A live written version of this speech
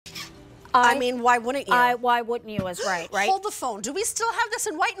I mean, why wouldn't you? Why wouldn't you is right? Hold the phone. Do we still have this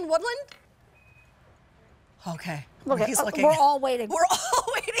in white and woodland? Okay. He's looking. We're all waiting. We're all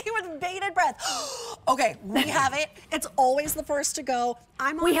waiting with bated breath. Okay, we have it. It's always the first to go.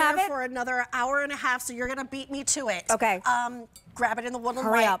 I'm on here for another hour and a half, so you're gonna beat me to it. Okay. Grab it in the woodland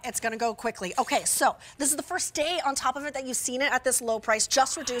Hurry white. up. It's gonna go quickly. Okay, so this is the first day on top of it that you've seen it at this low price,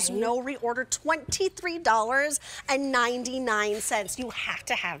 just reduced, no reorder, $23.99. You have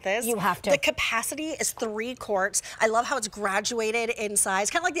to have this. You have to. The capacity is 3 quarts. I love how it's graduated in size,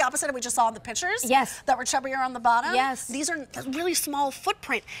 kind of like the opposite of what we just saw in the pictures. Yes. That were chubbier on the bottom. Yes. These are really small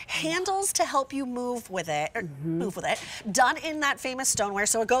footprint. Handles to help you move with it, or move with it. Done in that famous stoneware,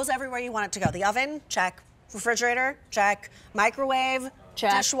 so it goes everywhere you want it to go. The oven, check. Refrigerator, check. Microwave,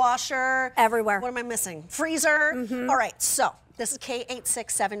 check. Dishwasher. Everywhere. What am I missing? Freezer. All right, so this is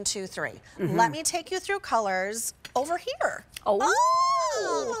K86723. Let me take you through colors over here.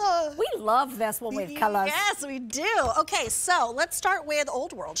 Oh. We love this one with colors. Yes, we do. Okay, so let's start with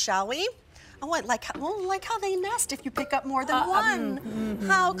Old World, shall we? Oh, I like how they nest if you pick up more than one.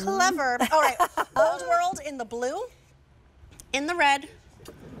 How clever. All right, Old World in the blue, in the red,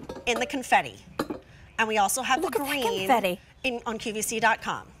 in the confetti. And we also have the green on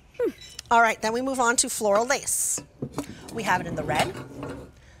QVC.com. All right, then we move on to floral lace. We have it in the red,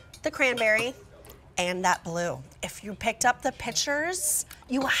 the cranberry, and that blue. If you picked up the pictures,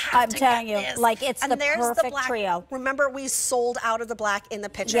 you have to telling get you, this. like it's and the there's perfect the black trio. Remember, we sold out of the black in the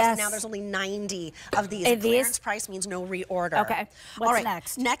pictures, and now there's only 90 of these. The clearance price means no reorder. Okay, what's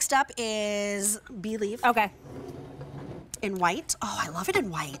next? Next up is Bee Leaf. Okay. In white. Oh, I love it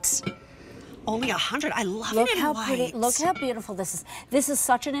in white. Only 100. I love it in white. Pretty, look how beautiful this is. This is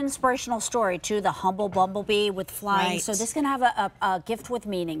such an inspirational story, too. The humble bumblebee with flying. So this can have a gift with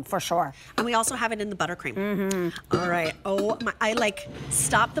meaning, for sure. And we also have it in the buttercream. All right. Oh, my,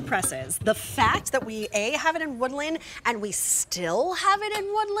 stop the presses. The fact that we, have it in woodland and we still have it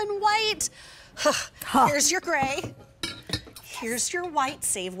in woodland white. Here's your gray. Here's your white.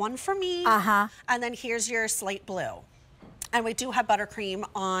 Save one for me. And then here's your slate blue. And we do have buttercream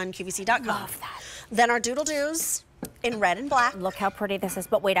on QVC.com. Love that. Then our doodle doos in red and black. Look how pretty this is.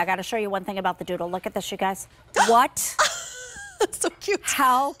 But wait, I got to show you one thing about the doodle. Look at this, you guys. What? That's so cute.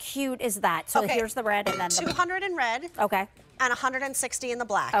 How cute is that? So here's the red and then 200 in red. Okay. And 160 in the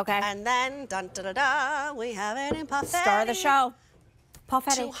black. Okay. And then, dun-da-da-da, we have it in Puffetti. Star of the show.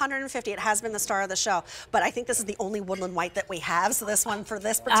 Puffetti. 250. It has been the star of the show, but I think this is the only woodland white that we have. So this one for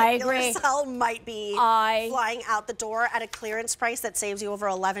this particular sell might be flying out the door at a clearance price that saves you over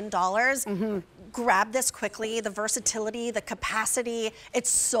 $11. Grab this quickly. The versatility, the capacity, it's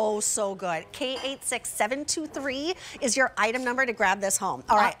so, so good. K86723 is your item number to grab this home.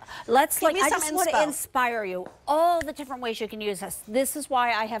 All right. I just want to inspire you. All the different ways you can use this. This is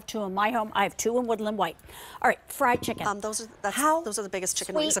why I have 2 in my home. I have 2 in woodland white. All right, fried chicken. Those are the biggest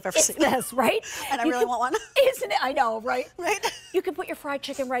chicken wings I've ever seen. This, right? And I really want one. Isn't it? I know, right? Right. You can put your fried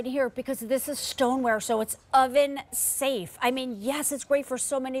chicken right here because this is stoneware, so it's oven safe. I mean, yes, it's great for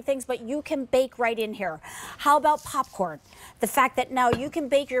so many things, but you can bake right in here. How about popcorn? The fact that now you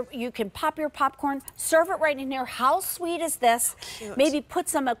can pop your popcorn, serve it right in here. How sweet is this? Cute. Maybe put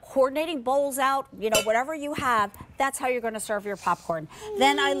some coordinating bowls out, whatever you have. That's how you're going to serve your popcorn.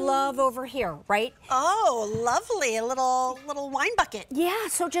 Then I love over here, right? Oh, lovely. A little wine bucket. Yeah,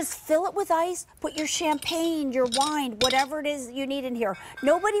 so just fill it with ice, put your champagne, your wine, whatever it is you need in here.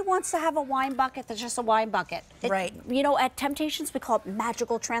 Nobody wants to have a wine bucket that's just a wine bucket. Right. At Temp-tations, we call it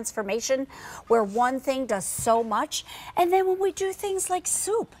magical transformation, where one thing does so much. And then when we do things like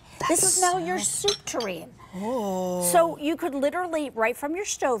soup, this is now your soup tureen. Oh. So you could literally, right from your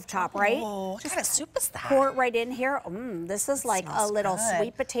stovetop, right? Oh, what kind of soup is that? Pour it right in here. This is like a little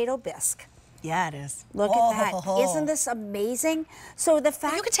sweet potato bisque. Yeah, it is. Look at that. Isn't this amazing? So the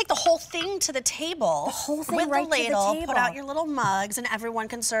fact you could take the whole thing to the table. The whole thing with right the ladle, to the table. Put out your little mugs, and everyone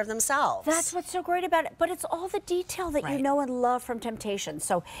can serve themselves. That's what's so great about it. But it's all the detail that you know and love from Temp-tations.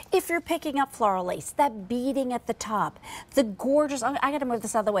 So if you're picking up floral lace, that beading at the top, the gorgeous, I got to move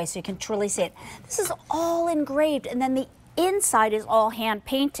this out of the way so you can truly see it. This is all engraved, and then the inside is all hand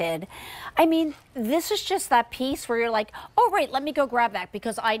painted. I mean, this is just that piece where you're like, oh, right, let me go grab that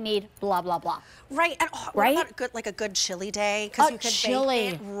because I need blah, blah, blah. Right. And what about a good chilly day? Because you could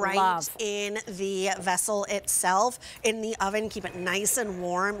bake it right in the vessel itself, in the oven, keep it nice and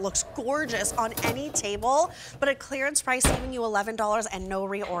warm. Looks gorgeous on any table, but at clearance price, saving you $11 and no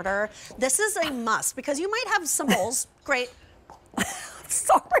reorder. This is a must because you might have some bowls. Great.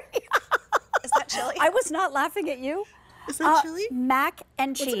 Sorry. Is that chilly? I was not laughing at you. Is that chili? Mac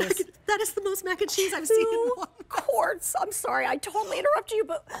and cheese. That is the most mac and cheese I've seen in 1 quarts. I'm sorry, I totally interrupted you,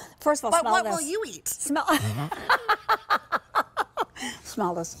 but first of all, smell what this. will you eat? Smell.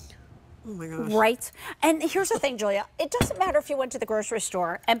 Smell this. Oh my gosh. Right? And here's the thing, Julia. It doesn't matter if you went to the grocery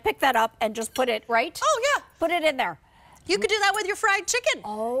store and picked that up and just put it, right? Oh, yeah. Put it in there. You could do that with your fried chicken.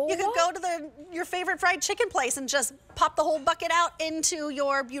 Oh. You could go to your favorite fried chicken place and just pop the whole bucket out into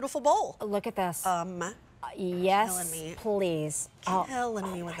your beautiful bowl. Look at this. Yes, Yes, please. Oh.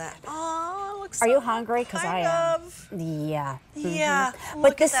 Killing me with that. Oh, it looks Are so you hungry? Because I am. of. Yeah. Yeah.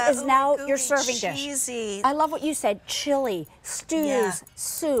 But this that. is now Gooey, your serving cheesy. dish. I love what you said. Chili, stews, Yeah.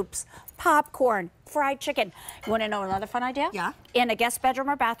 soups, popcorn, fried chicken. You want to know another fun idea? Yeah. In a guest bedroom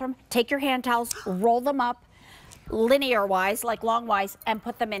or bathroom, take your hand towels, roll them up, linear-wise, like long-wise, and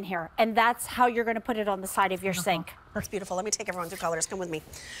put them in here. And that's how you're going to put it on the side of your sink. That's beautiful. Let me take everyone through colors. Come with me.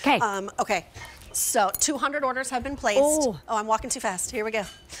 Okay. Okay. So 200 orders have been placed. Oh. Oh, I'm walking too fast. Here we go.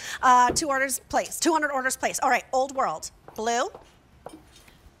 200 orders placed. 200 orders placed. All right. Old World. Blue.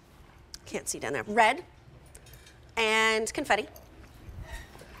 Can't see down there. Red. And confetti.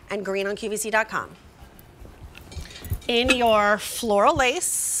 And green on QVC.com. In your floral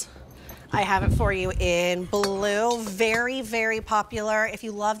lace, I have it for you in blue. Very, very popular. If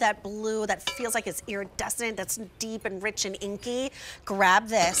you love that blue that feels like it's iridescent, that's deep and rich and inky, grab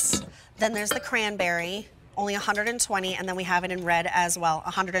this. Then there's the cranberry, only 120, and then we have it in red as well,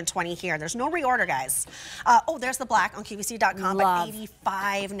 120 here. There's no reorder, guys. Oh, there's the black on QVC.com, but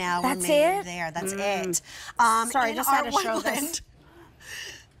 85 now remaining there. That's it. Sorry, I just had to show this.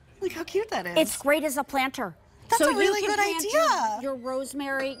 Look how cute that is. It's great as a planter. That's so a really you can good plant idea. Your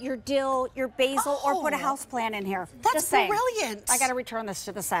rosemary, your dill, your basil, or put a house plant in here. That's Just saying. brilliant. I got to return this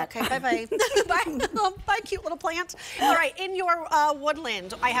to the set. Okay, bye-bye. Bye. Bye, cute little plant. All right, in your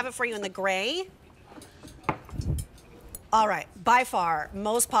woodland, I have it for you in the gray. All right, by far,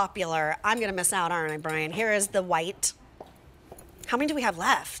 most popular. I'm going to miss out, aren't I, Brian? Here is the white. How many do we have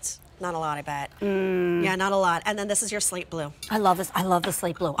left? Not a lot, I bet. Yeah, not a lot. And then this is your slate blue. I love this. I love the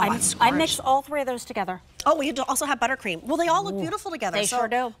slate blue. It's I mix all three of those together. Oh, we also have buttercream. Well, they all look beautiful together. They sure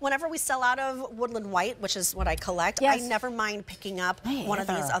do. Whenever we sell out of woodland white, which is what I collect, Yes. I never mind picking up one of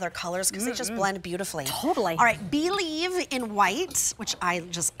these other colors because they just blend beautifully. Totally. All right, Believe in white, which I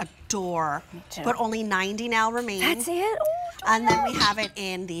just adore, Me too. but only 90 now remain. That's it. Oh, And then we have it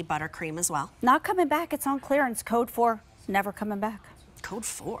in the buttercream as well. not coming back. It's on clearance. Code 4. Never coming back. Code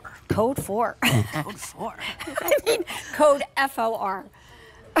 4. Code 4. Code 4. I mean, code FOR.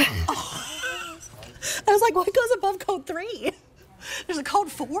 I was like, what goes above code 3? There's a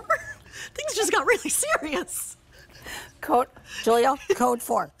code 4? Things just got really serious. Code, Julia, code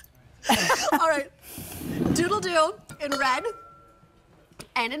 4. All right. Doodle Doo in red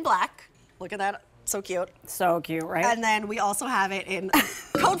and in black. Look at that. So cute. So cute, right? And then we also have it in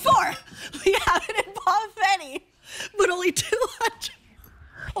code 4. We have it in confetti, but only 200.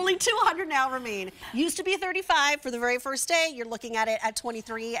 Only 200 now remain. Used to be 35 for the very first day. You're looking at it at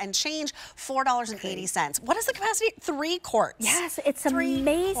 23 and change, $4.80. What is the capacity? 3 quarts. Yes, it's 3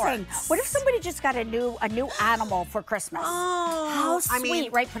 amazing. quarts. What if somebody just got a new animal for Christmas? Oh, how sweet, I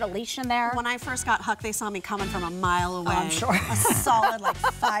mean, right? Put a leash in there. When I first got Huck, they saw me coming from a mile away. I'm sure. A solid like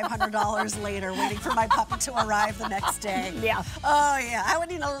 $500 later, waiting for my puppy to arrive the next day. Yeah. Oh yeah, I would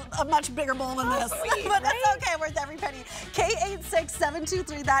need a much bigger bowl than this, sweet, but right? that's okay. Worth every penny.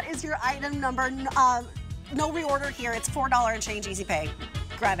 K86723. That is your item number. No reorder here. It's $4 and change, easy pay.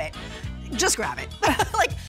 Grab it. Just grab it. Like